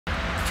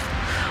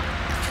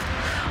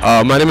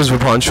My name is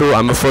WhyBhanshu.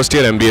 I'm a first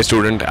year MBA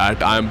student at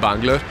IIM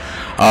Bangalore,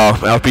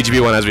 or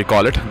PGB1 as we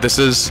call it. This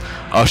is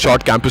a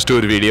short campus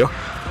tour video.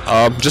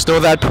 Just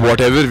know that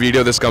whatever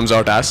video this comes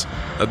out as,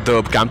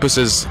 the campus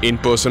is in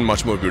person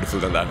much more beautiful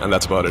than that, and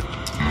that's about it.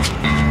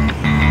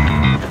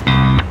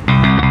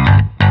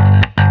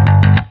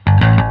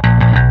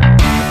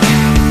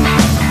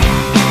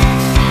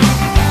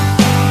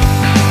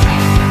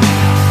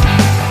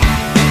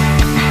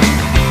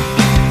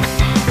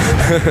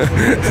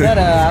 Sir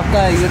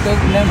आपका YouTube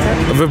name sir?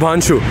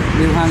 WhyBhanshu.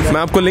 मैं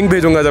आपको link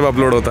भेजूंगा जब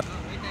upload होता है.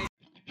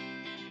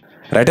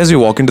 Right as you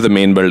walk into the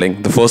main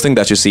building, the first thing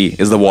that you see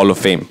is the Wall of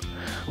Fame,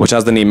 which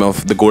has the name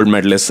of the gold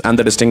medalists and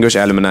the distinguished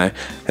alumni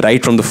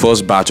right from the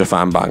first batch of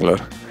IIM Bangalore.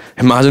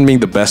 Imagine being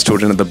the best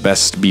student at the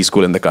best B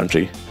school in the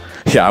country.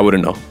 Yeah, I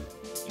wouldn't know.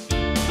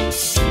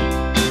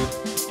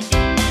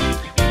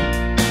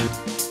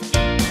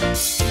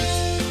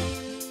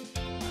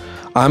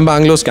 IIM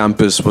Bangalore's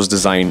campus was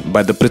designed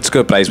by the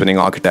Pritzker Prize-winning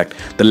architect,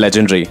 the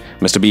legendary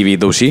Mr. B.V.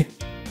 Doshi.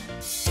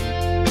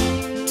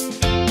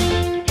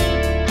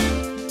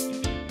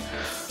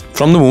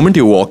 From the moment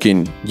you walk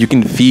in, you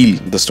can feel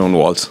the stone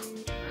walls.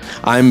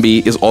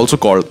 IIMB is also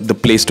called the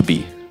place to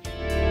be.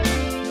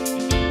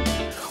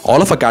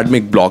 All of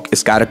academic block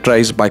is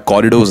characterized by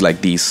corridors like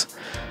these,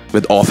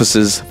 with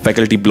offices,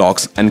 faculty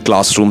blocks, and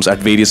classrooms at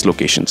various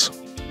locations.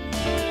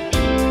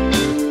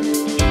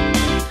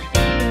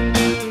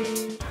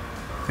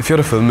 If you're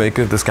a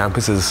filmmaker, this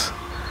campus is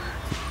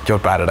your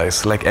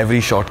paradise. Like, every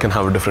shot can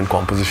have a different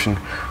composition.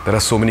 There are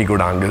so many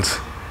good angles.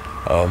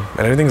 And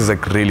everything is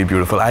like really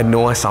beautiful. I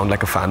know I sound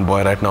like a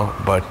fanboy right now,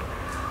 but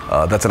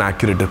that's an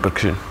accurate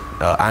depiction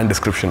and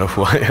description of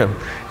who I am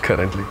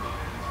currently.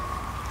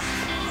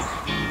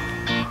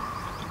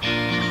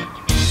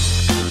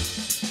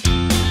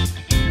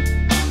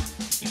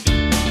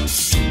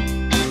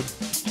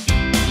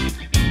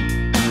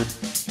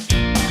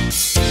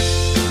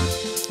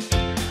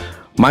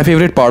 My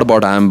favorite part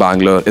about IIM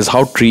Bangalore is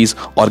how trees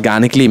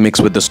organically mix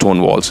with the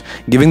stone walls,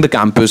 giving the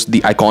campus the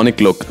iconic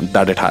look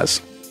that it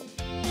has.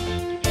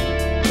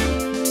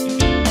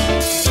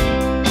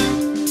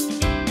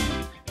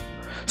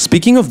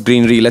 Speaking of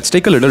greenery, let's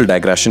take a little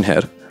digression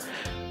here.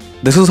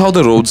 This is how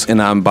the roads in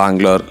IIM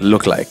Bangalore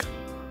look like.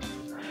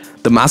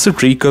 The massive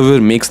tree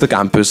cover makes the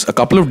campus a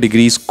couple of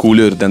degrees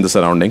cooler than the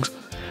surroundings.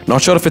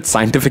 Not sure if it's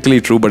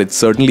scientifically true, but it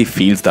certainly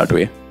feels that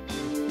way.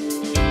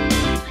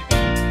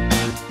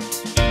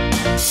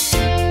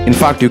 In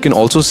fact, you can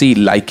also see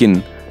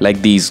lichen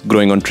like these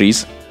growing on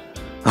trees.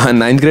 And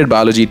 9th grade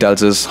biology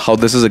tells us how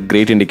this is a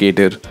great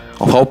indicator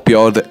of how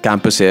pure the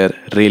campus air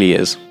really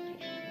is.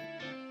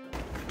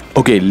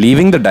 Okay,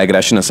 leaving the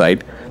digression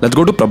aside, let's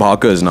go to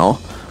Prabhakar's now,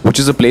 which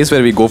is a place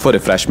where we go for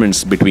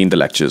refreshments between the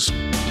lectures.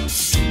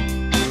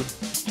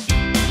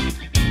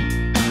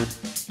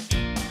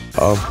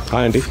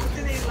 Hi Auntie.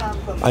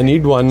 I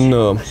need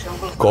one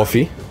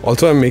coffee.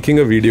 Also, I'm making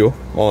a video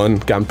on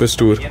campus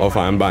tour of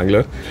IIM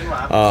Bangalore.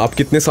 आप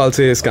कितने साल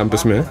से इस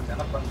campus में हैं?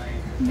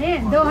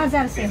 मैं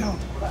 2000 से हूँ.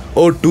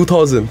 Oh,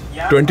 2000.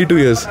 22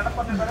 years.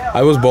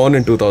 I was born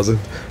in 2000.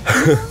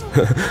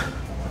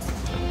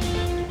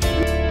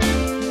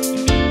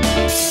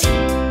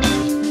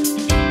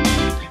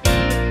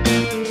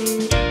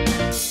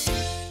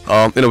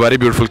 In a very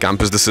beautiful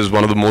campus, this is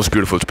one of the most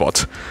beautiful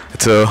spots.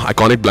 It's an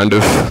iconic blend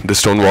of the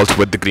stone walls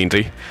with the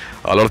greenery.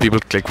 A lot of people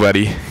click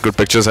very good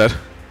pictures here.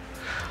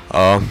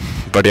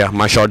 But yeah,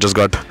 my shot just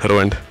got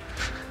ruined.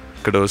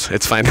 Kudos,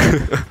 it's fine.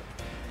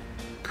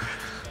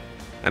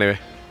 Anyway,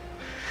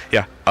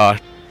 yeah,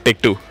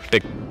 take two.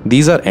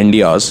 These are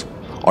NDRs,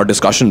 or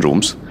discussion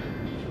rooms.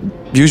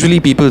 Usually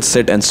people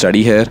sit and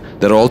study here.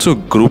 There are also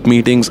group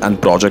meetings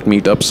and project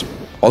meetups.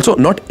 Also,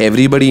 not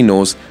everybody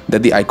knows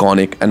that the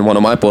iconic and one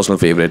of my personal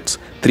favorites,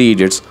 3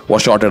 Idiots,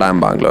 was shot at IIM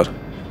Bangalore.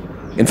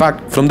 In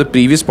fact, from the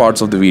previous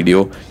parts of the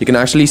video, you can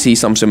actually see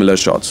some similar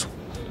shots.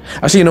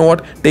 Actually, you know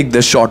what? Take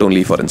this shot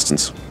only, for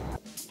instance.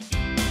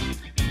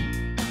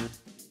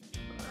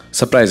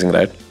 Surprising,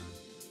 right?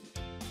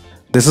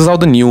 This is how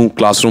the new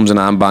classrooms in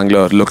IIM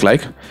Bangalore look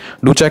like.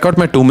 Do check out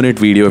my 2-minute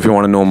video if you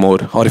want to know more,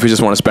 or if you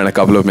just want to spend a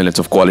couple of minutes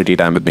of quality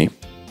time with me.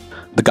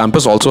 The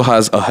campus also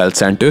has a health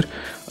center,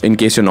 in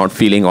case you're not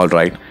feeling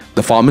alright.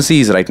 The pharmacy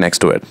is right next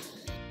to it.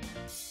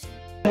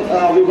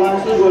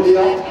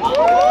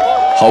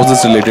 How is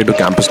this related to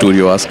campus tour,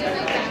 you ask?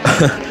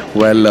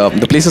 Well,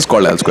 the place is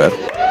called L Square.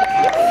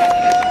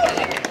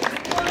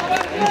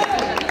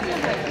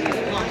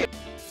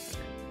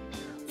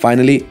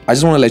 Finally, I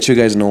just want to let you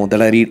guys know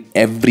that I read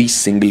every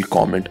single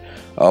comment.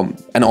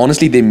 And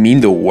honestly, they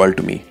mean the world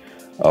to me.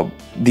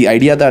 The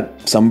idea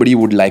that somebody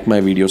would like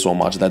my video so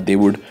much that they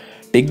would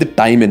take the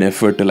time and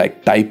effort to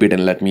like type it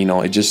and let me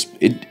know,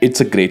 it's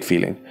a great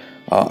feeling.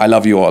 I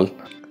love you all.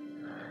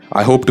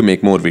 I hope to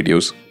make more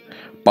videos.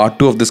 Part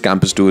 2 of this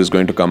campus tour is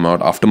going to come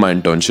out after my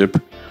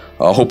internship,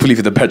 hopefully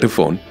with a better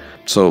phone.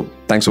 So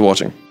thanks for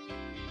watching.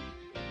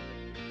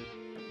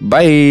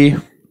 Bye.